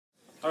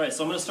Alright,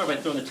 so I'm going to start by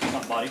throwing the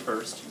teapot body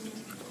first.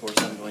 Of course,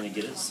 I'm going to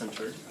get it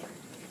centered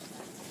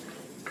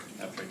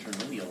after I turn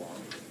the wheel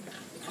on.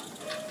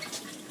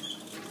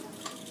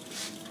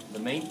 The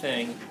main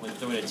thing when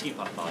throwing a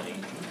teapot body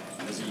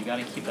is that you got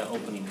to keep that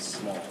opening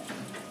small.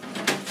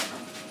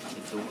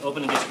 If the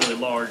opening gets really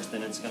large,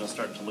 then it's going to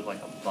start to look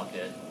like a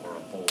bucket or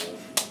a bowl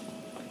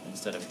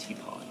instead of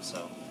teapot.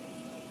 So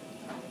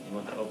you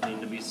want the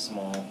opening to be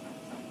small.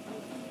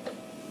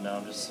 Now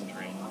I'm just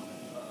centering.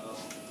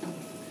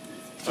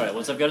 Alright,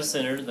 once I've got it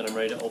centered, then I'm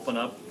ready to open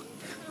up.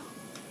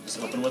 Just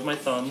open with my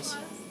thumbs.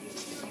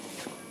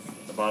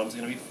 The bottom's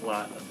going to be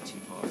flat of the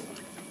teapot.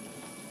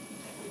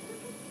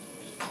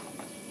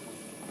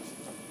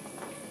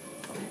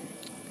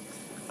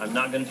 I'm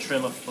not going to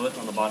trim a foot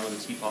on the bottom of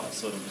the teapot,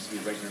 so it'll just be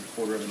a regular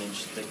 1/4 of an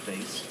inch thick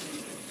base.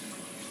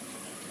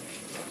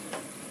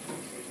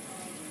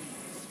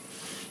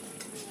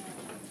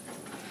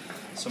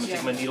 So I'm going to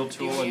take my needle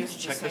tool and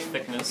check the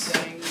thickness.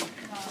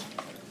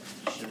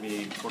 Should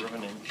be 1/4 of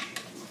an inch.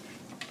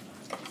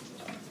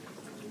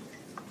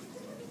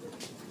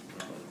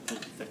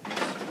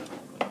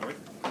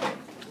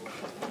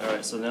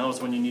 Alright, so now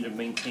is when you need to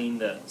maintain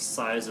the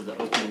size of the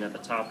opening at the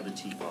top of the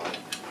teapot.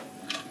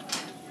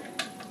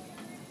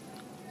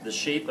 The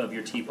shape of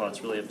your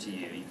teapot's really up to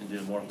you. You can do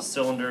it more of a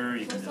cylinder,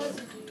 you can do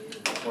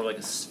it more like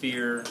a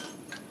sphere.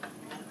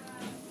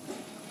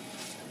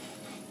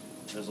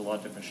 There's a lot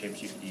of different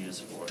shapes you could use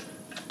for it.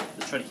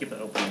 Just try to keep the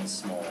opening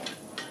small.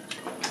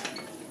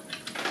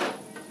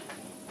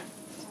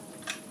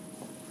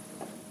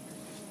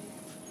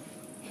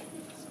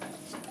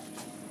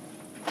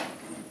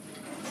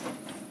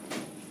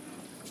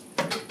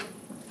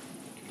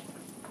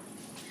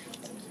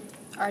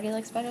 Already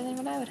looks better than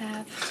what I would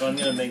have. So I'm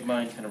going to make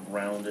mine kind of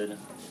rounded.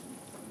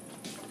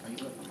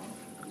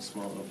 A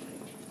small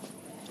opening.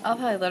 I'll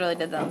probably literally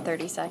did that in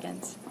 30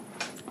 seconds.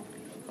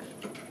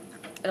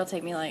 It'll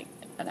take me like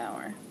an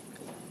hour.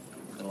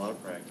 Got a lot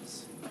of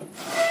practice.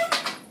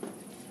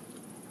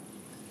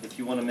 If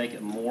you want to make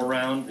it more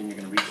round, then you're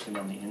going to reach in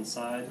on the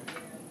inside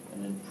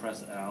and then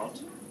press out.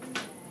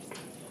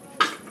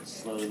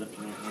 Slowly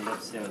lifting your hand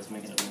up. See how it's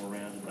making it more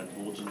rounded by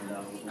bulging it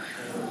out a little.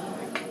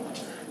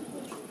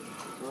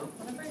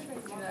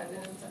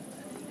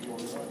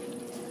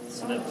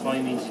 So that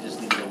probably means you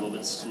just need to go a little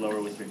bit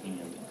slower with your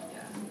hand.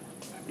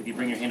 If you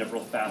bring your hand up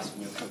real fast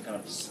and you'll put kind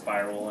of a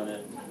spiral in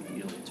it, you can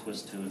get a little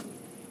twist to it.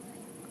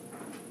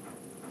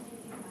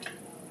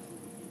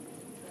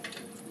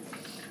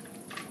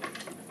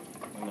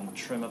 I'm going to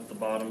trim up the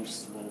bottom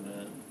just a little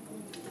bit.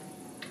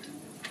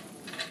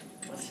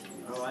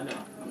 Oh, I know.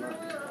 I'm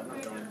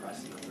not going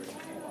across the number.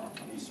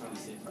 I'm just trying to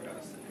see if I got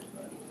a center,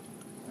 but...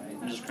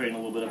 I'm just creating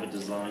a little bit of a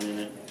design in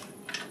it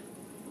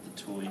with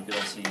the tool. You could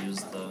also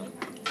use the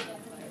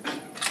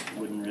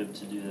wooden rib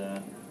to do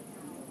that.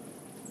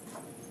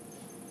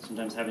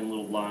 Sometimes having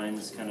little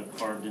lines kind of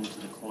carved into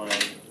the clay.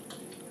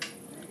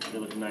 They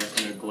look nice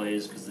when they're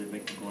glazed because they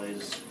make the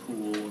glaze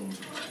cool and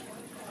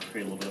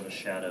create a little bit of a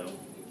shadow.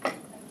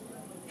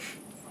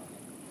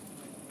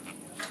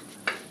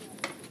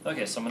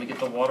 Okay, so I'm going to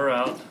get the water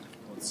out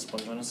with a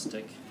sponge on a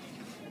stick.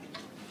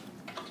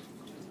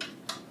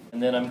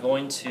 And then I'm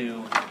going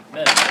to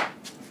measure.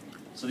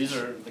 So these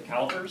are the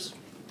calipers.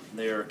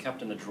 They are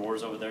kept in the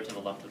drawers over there to the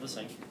left of the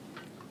sink.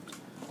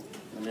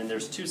 And then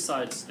there's two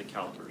sides to the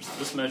calipers.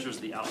 This measures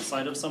the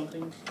outside of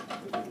something,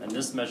 and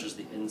this measures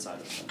the inside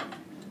of something.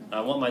 Now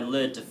I want my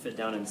lid to fit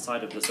down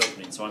inside of this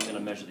opening, so I'm going to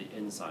measure the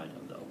inside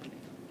of the opening.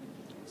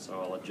 So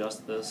I'll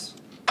adjust this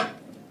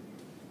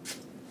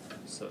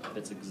so it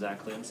fits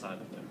exactly inside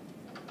of there.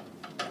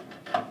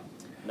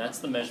 And that's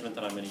the measurement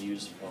that I'm going to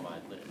use for my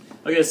lid.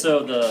 Okay, so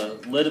the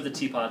lid of the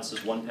teapot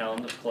is 1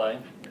 pound of clay,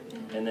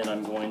 and then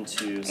I'm going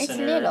to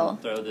center and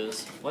throw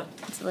this. What?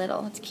 It's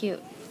little. It's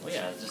cute. Oh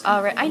yeah, it's just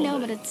I know,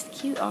 but it's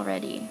cute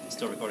already.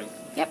 Still recording?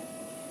 Yep.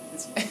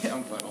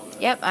 I'm fine with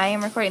that. Yep, I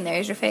am recording.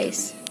 There's your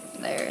face.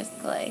 There's the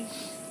clay.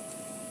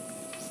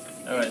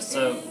 Alright,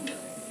 so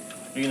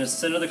you're going to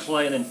center the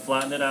clay and then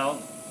flatten it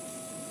out.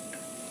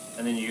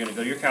 And then you're going to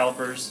go to your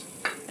calipers.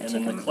 And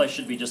then the clay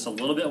should be just a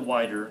little bit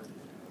wider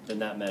than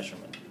that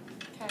measurement.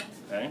 Okay.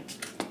 Okay?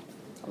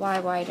 Why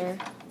wider?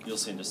 You'll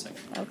see in just a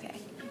second. Okay.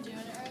 You doing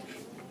it right?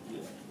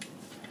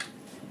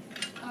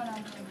 Oh, no,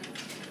 I'm doing it.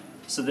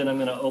 So then I'm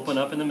going to open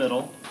up in the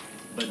middle,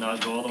 but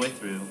not go all the way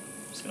through. I'm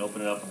just going to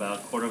open it up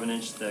about 1/4 of an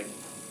inch thick,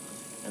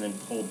 and then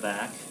pull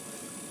back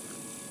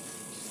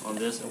on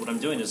this. And what I'm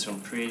doing is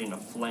I'm creating a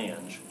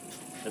flange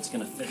that's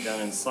going to fit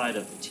down inside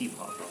of the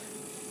teapot.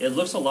 It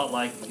looks a lot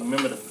like,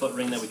 remember the foot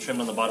ring that we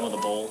trimmed on the bottom of the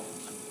bowl?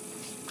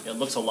 It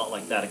looks a lot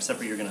like that, except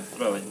for you're going to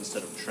throw it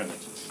instead of trim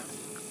it.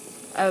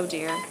 Oh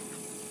dear.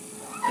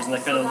 Doesn't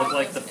that kind of look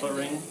like the foot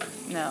ring?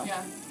 No.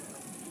 Yeah.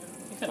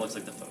 It kind of looks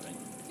like the foot ring.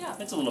 Yeah.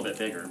 It's a little bit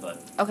bigger,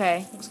 but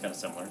Okay. looks kind of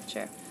similar.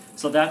 Sure.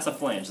 So that's a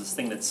flange, this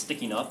thing that's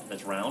sticking up,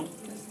 that's round.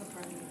 This is the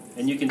front.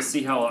 And you can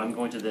see how I'm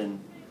going to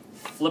then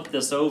flip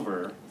this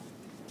over,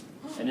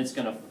 and it's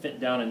going to fit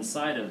down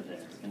inside of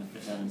there. It's going to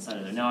fit down inside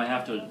of there. Now I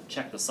have to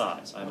check the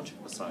size. I haven't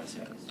checked the size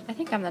yet. I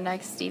think I'm the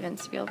next Steven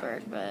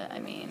Spielberg, but I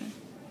mean...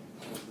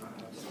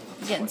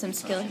 getting some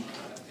skill.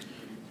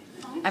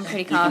 I'm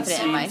pretty can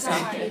confident in see-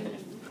 myself.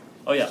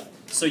 Oh yeah.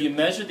 So you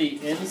measure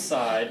the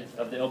inside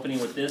of the opening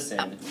with this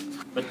end,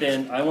 but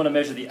then I want to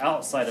measure the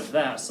outside of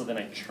that, so then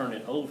I turn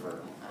it over.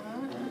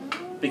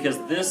 Because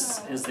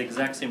this is the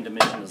exact same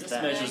dimension as that.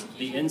 This measures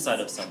the inside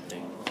of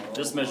something.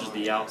 This measures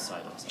the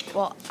outside of something.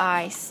 Well,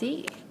 I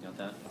see. Got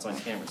that? It's on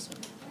camera, so.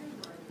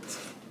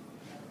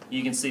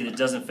 You can see that it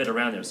doesn't fit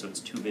around there, so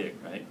it's too big,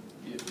 right?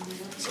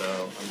 So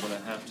I'm going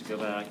to have to go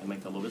back and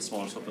make that a little bit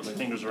smaller, so I'll put my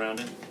fingers around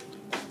it.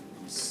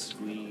 And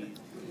squeeze.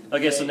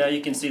 Okay, so now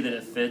you can see that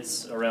it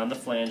fits around the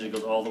flange. It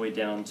goes all the way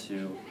down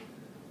to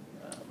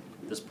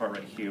this part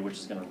right here, which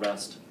is going to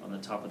rest on the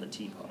top of the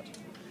teapot.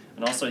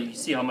 And also, you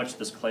see how much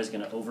this clay is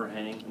going to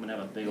overhang? I'm going to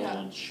have a big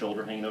old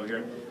shoulder hanging over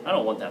here. I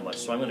don't want that much,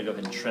 so I'm going to go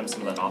ahead and trim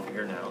some of that off of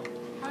here now.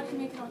 How do you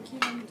make it all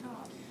cute on the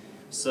top?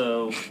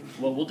 So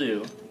what we'll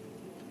do,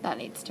 That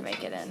needs to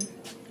make it in.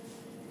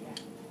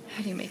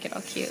 How do you make it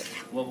all cute?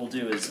 what we'll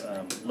do is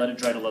let it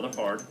dry to leather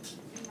hard.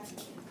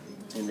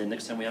 And then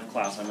next time we have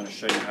class, I'm going to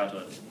show you how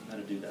to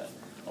do that.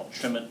 I'll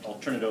trim it, I'll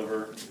turn it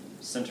over,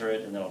 center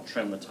it, and then I'll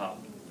trim the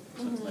top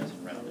so it's nice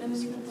and rounded. And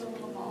then you can put a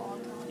little ball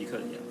on top. You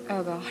could, yeah.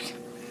 Oh god. Some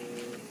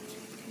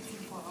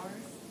flowers.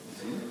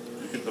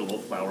 You could put a little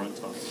flour on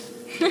top.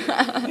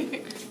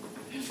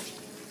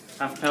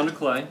 Half a pound of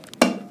clay.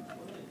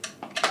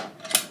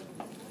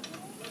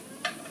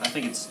 I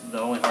think it's the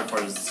only hard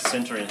part is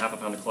centering half a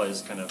pound of clay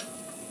is kind of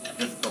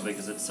difficult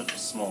because it's such a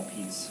small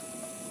piece.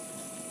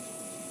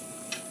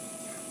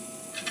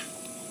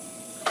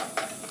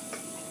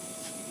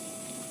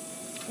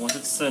 Once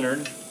it's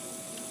centered,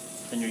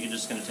 then you're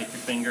just going to take your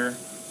finger.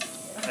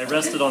 I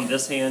rest it on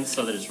this hand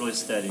so that it's really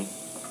steady.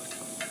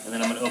 And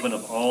then I'm going to open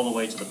up all the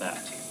way to the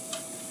back.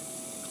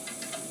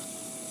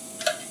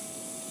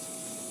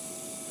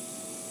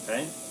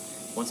 Okay?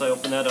 Once I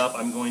open that up,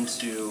 I'm going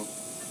to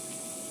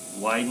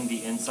widen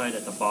the inside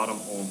at the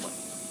bottom only.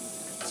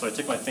 So I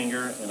took my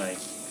finger and I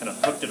kind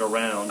of hooked it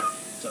around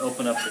to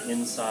open up the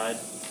inside.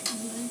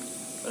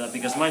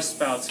 Because my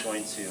spout's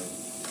going to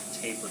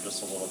taper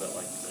just a little bit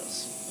like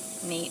this.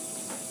 Neat.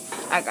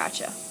 I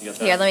gotcha. You got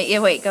that?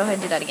 Here, wait, go ahead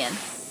and do that again.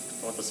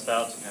 I want the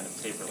spout to kind of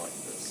taper like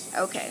this.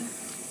 Okay.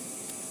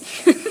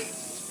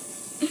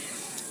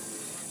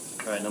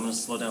 Alright, and I'm going to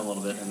slow down a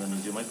little bit and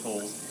then do my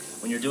pulls.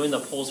 When you're doing the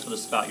pulls for the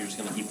spout, you're just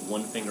going to keep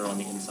one finger on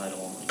the inside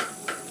only.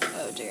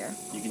 Oh dear.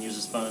 You can use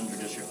a sponge or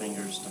just your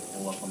fingers to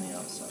pull up on the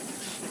outside.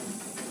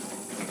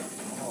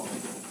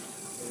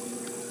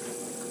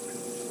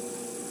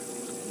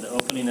 The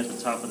opening at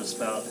the top of the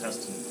spout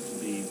has to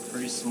be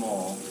pretty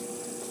small.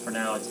 For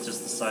now, it's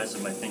just the size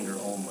of my finger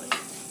only.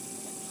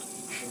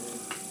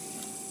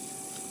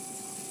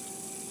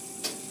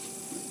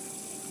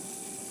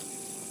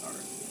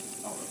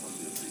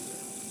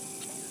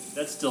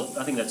 That's still,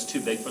 I think that's too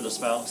big for the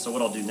spout, so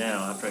what I'll do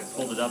now, after I've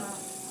pulled it up,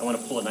 I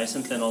want to pull it nice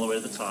and thin all the way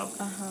to the top.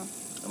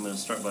 I'm going to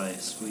start by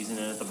squeezing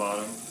it at the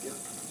bottom,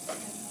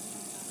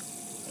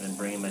 and then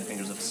bringing my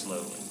fingers up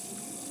slowly.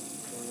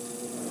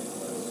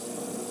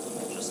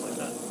 Just like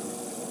that.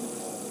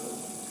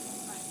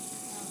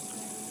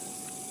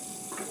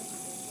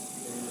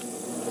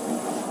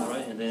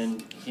 Alright, and then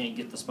you can't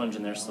get the sponge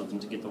in there, so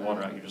to get the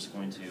water out, you're just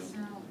going to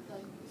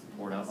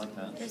pour it out like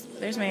that.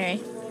 There's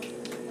Mary.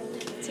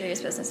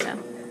 Serious business now.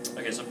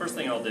 Okay, so first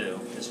thing I'll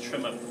do is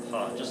trim up the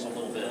pot just a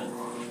little bit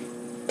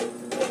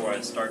before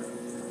I start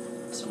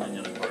assembling the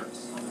other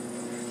parts.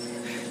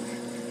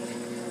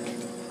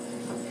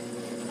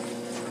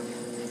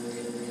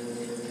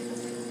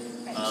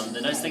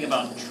 The nice thing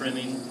about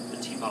trimming the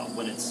teapot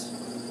when it's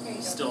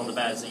still in the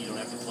bat is that you don't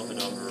have to flip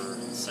it over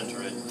and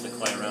center it, the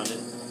clay around it.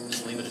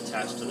 Just leave it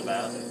attached to the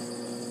bat,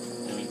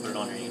 and when you put it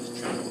on here, you just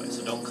trim it away.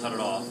 So don't cut it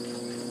off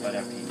right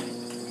after you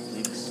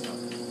leave it stuck.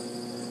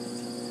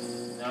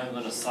 Now I'm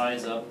going to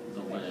size up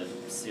the lid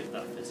and see if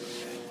that fits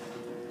okay.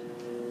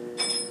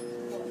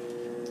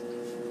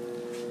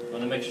 I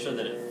want to make sure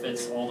that it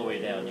fits all the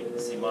way down. You can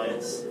see mine,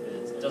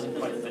 it doesn't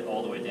quite fit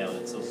all the way down.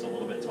 It's also a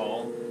little bit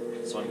tall,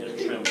 so I'm going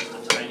to trim just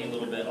a tiny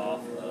little bit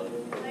off of.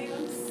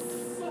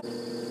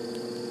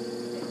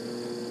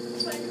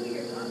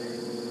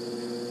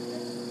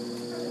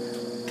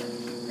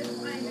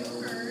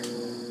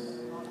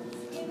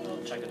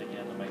 I'll check it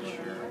again to make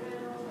sure.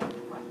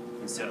 You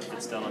can see how it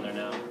fits down on there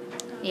now.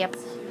 Yep.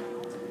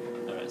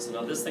 Alright, so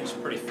now this thing's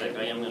pretty thick.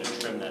 I am going to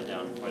trim that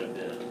down quite a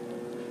bit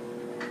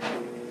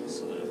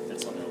so that it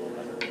fits on there a little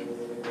better.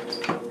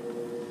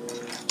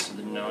 So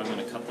then now I'm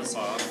going to cut this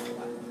off.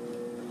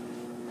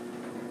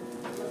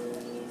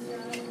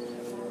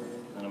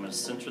 And I'm going to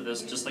center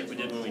this just like we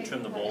did when we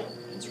trimmed the bowl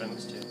in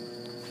ceramics too.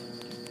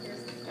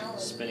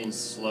 Spinning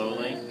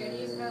slowly. I'm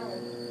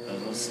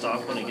going to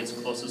stop when it gets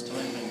closest to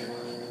my finger.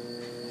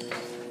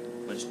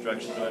 Which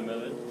direction do I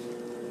move it?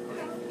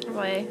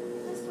 Away.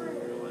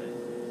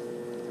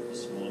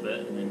 Just a little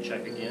bit, and then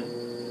check again.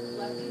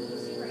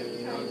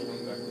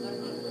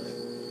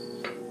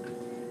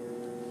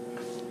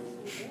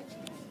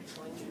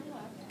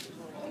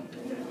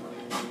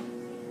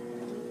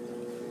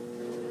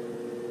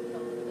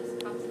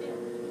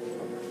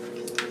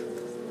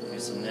 Okay,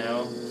 so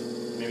now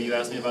Maybe you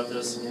asked me about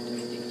this? You have to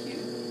make it cute.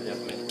 You have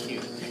to make it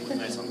cute. Look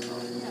nice on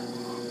top.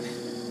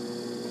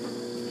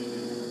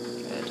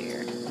 Oh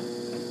dear.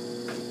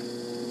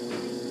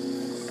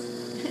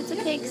 It's a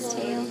pig's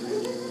tail.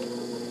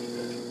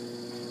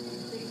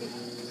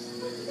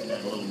 And then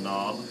a little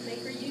knob.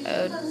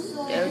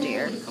 Oh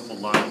dear. A couple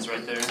lines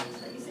right there.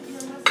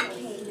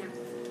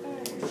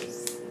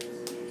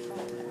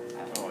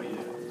 Oh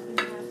yeah.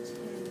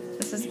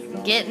 This is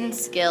getting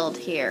skilled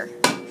here.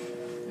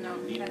 No,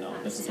 No,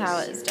 This is how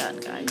it is done,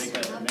 guys.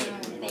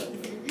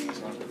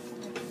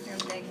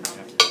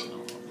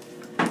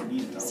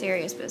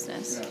 Serious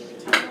business.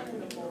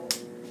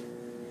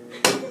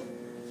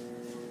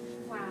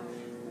 Wow.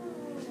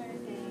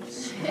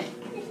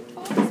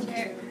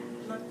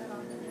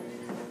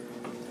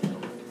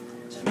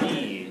 To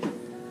me,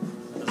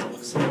 that doesn't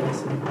look so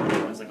nice.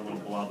 There's like a little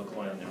blob of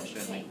clay on there. I'll show you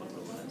how to make it look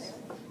real nice.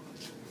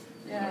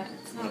 Yeah.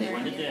 I'm going to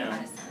blend it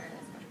down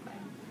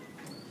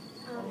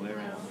all the way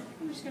around.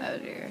 Oh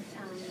dear.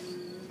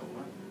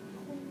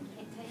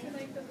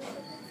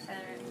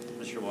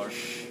 Is this your water?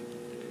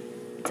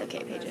 It's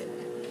okay, Paige.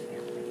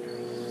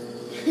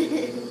 I'm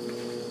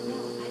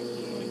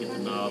going to get the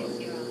knob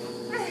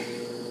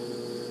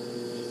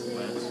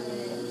wet.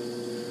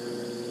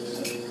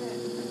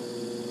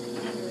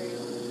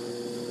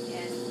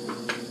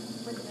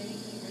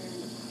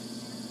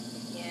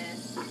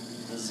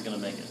 This is going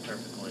to make it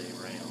perfectly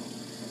round.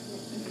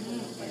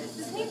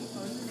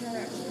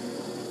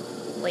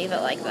 Leave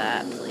it like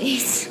that,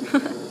 please.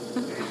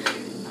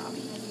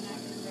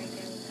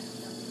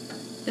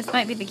 This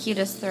might be the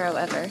cutest throw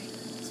ever.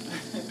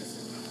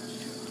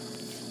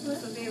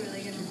 This would be a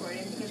really good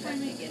recording because at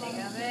the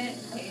beginning of it,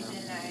 Paige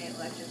and I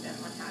lectured them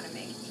on how to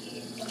make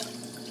tea.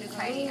 Just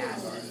Heidi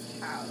asked us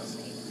how to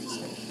make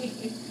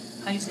tea.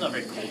 Heidi's not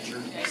very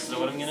cultured, so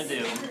what I'm going to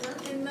do,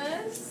 In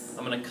this?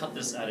 I'm going to cut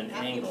this at an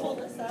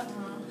angle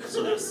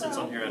so that it sits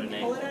on here at an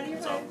angle.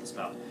 It's off the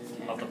spout,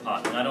 off the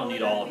pot. And I don't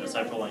need all of this.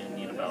 I probably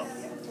need about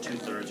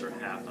 2/3 or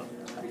half of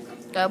it.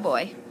 Oh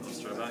boy. We'll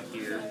start about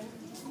here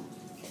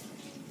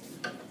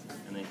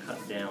and then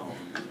cut down.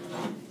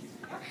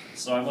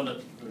 So I want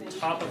the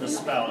top of the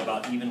spout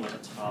about even with the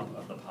top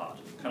of the pot,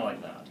 kind of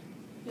like that.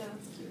 Yeah,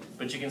 that's cute.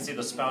 But you can see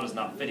the spout is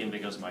not fitting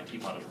because my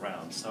teapot is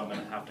round, so I'm going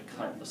to have to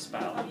cut the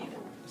spout even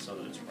so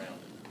that it's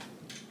rounded.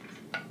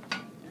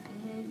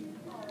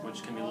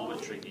 Which can be a little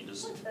bit tricky,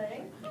 just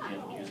again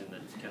using the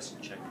guess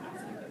and check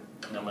method.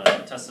 And I'm going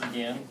to test it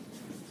again,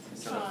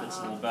 so that it fits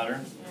a little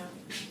better.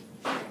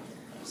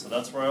 So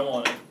that's where I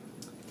want it.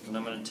 And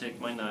I'm going to take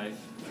my knife,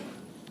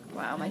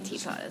 Wow, my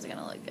teapot is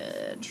gonna look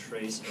good.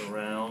 trace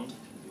around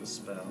the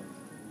spout.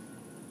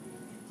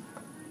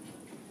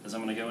 As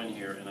I'm going to go in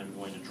here and I'm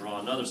going to draw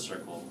another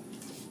circle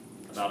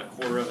about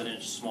 1/4 of an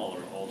inch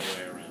smaller all the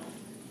way around.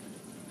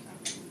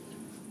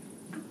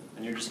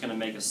 And you're just going to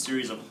make a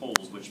series of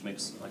holes which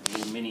makes like a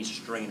little mini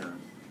strainer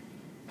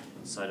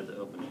inside of the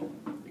opening.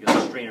 Because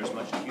a strainer is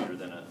much cuter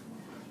than a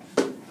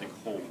big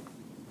hole.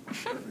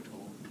 Perfect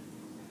hole.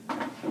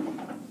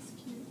 That's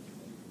cute.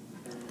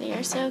 They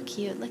are so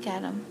cute. Look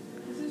at them.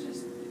 This is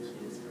just the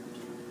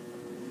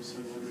cutest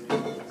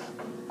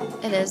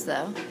version. It is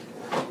though.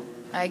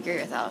 I agree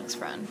with Alex's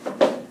friend.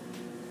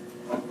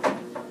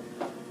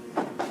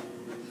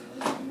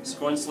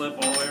 Squint slip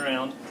all the way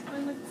around.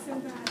 Mine looks so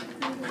bad.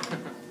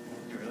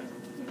 Really?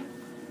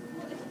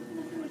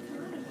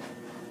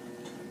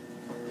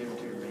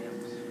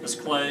 This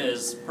clay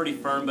is pretty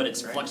firm, but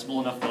it's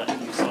flexible enough that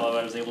you saw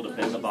I was able to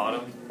bend the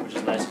bottom, which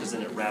is nice because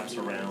then it wraps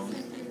around.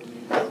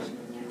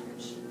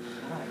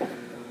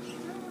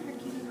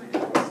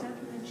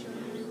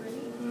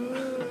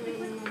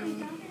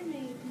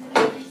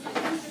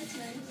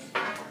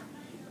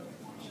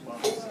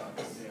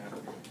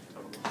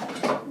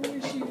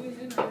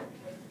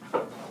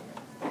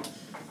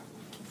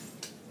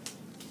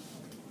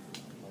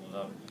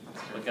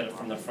 Look at it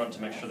from the front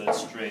to make sure that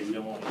it's straight. You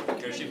don't want to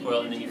parachute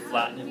coil, and then you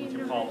flatten it with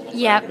your palm a little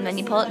Yep, bit. and then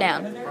you pull it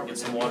down. Get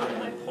some water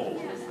and then pull.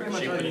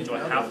 Shape it into a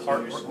half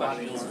heart. Your squat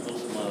feels a little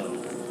low.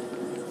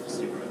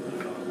 See where I put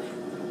it on.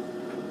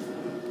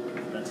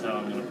 That's how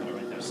I'm going to put it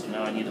right there. So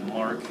now I need a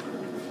mark,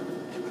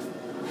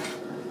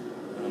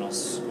 and then I'll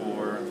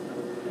score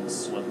and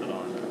slip it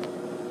on.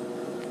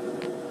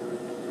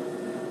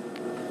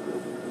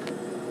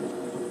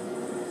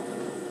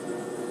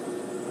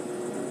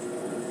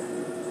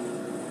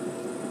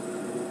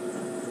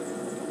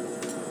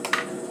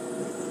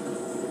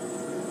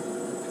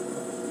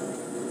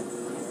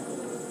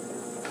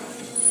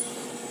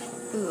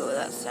 Ooh,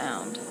 that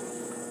sound.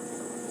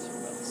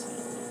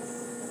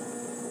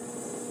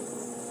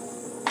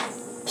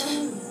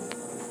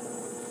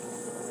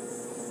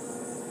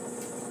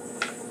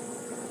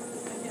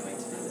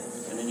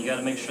 And then you got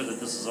to make sure that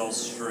this is all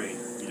straight.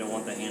 You don't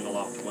want the handle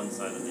off to one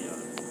side or the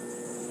other.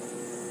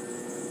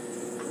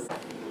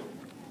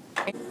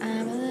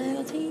 I'm a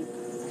little tea.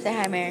 Say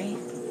hi, Mary.